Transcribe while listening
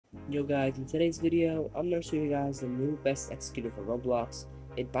Yo guys, in today's video, I'm going to show you guys the new best executor for Roblox.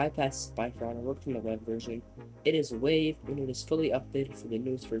 It bypasses Byfron and works in the web version. It is Wave, and it is fully updated for the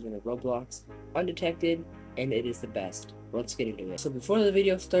newest version of Roblox, undetected, and it is the best. Let's get into it. So before the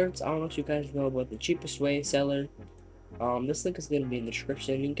video starts, I want to let you guys know about the cheapest Wave seller. This link is going to be in the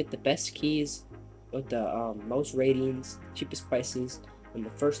description. You can get the best keys with the most ratings, cheapest prices, and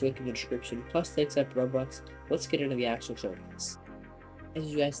the first link in the description, plus they accept Robux. Let's get into the actual showcase. As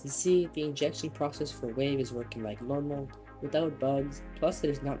you guys can see, the injection process for Wave is working like normal, without bugs, plus it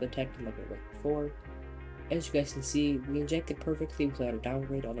is not detected like it was before. As you guys can see, we injected perfectly without a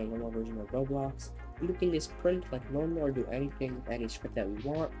downgrade on a normal version of Roblox. We can just print like normal or do anything with any script that we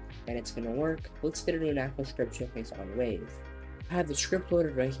want, and it's gonna work. Let's get into an actual script showcase on Wave. I have the script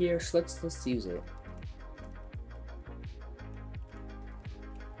loaded right here, so let's use it.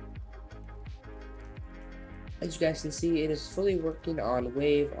 As you guys can see, it is fully working on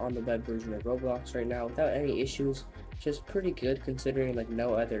Wave on the web version of Roblox right now without any issues, which is pretty good considering like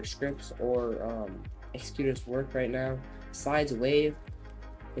no other scripts or executors work right now besides Wave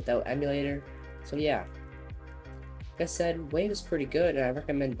without emulator. So yeah, like I said, Wave is pretty good and I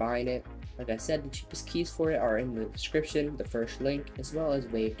recommend buying it. Like I said, the cheapest keys for it are in the description, the first link, as well as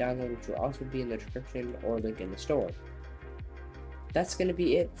Wave download, which will also be in the description or link in the store. That's going to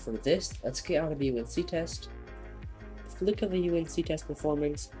be it for this. Let's get on to the UNC test. Look at the UNC test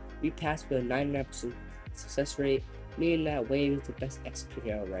performance. We passed with a 99% success rate, meaning that Wave is the best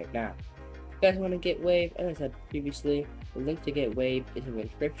executor out right now. If you guys want to get Wave, as I said previously, the link to get Wave is in the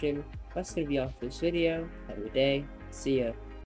description. That's going to be all for this video. Have a good day. See ya.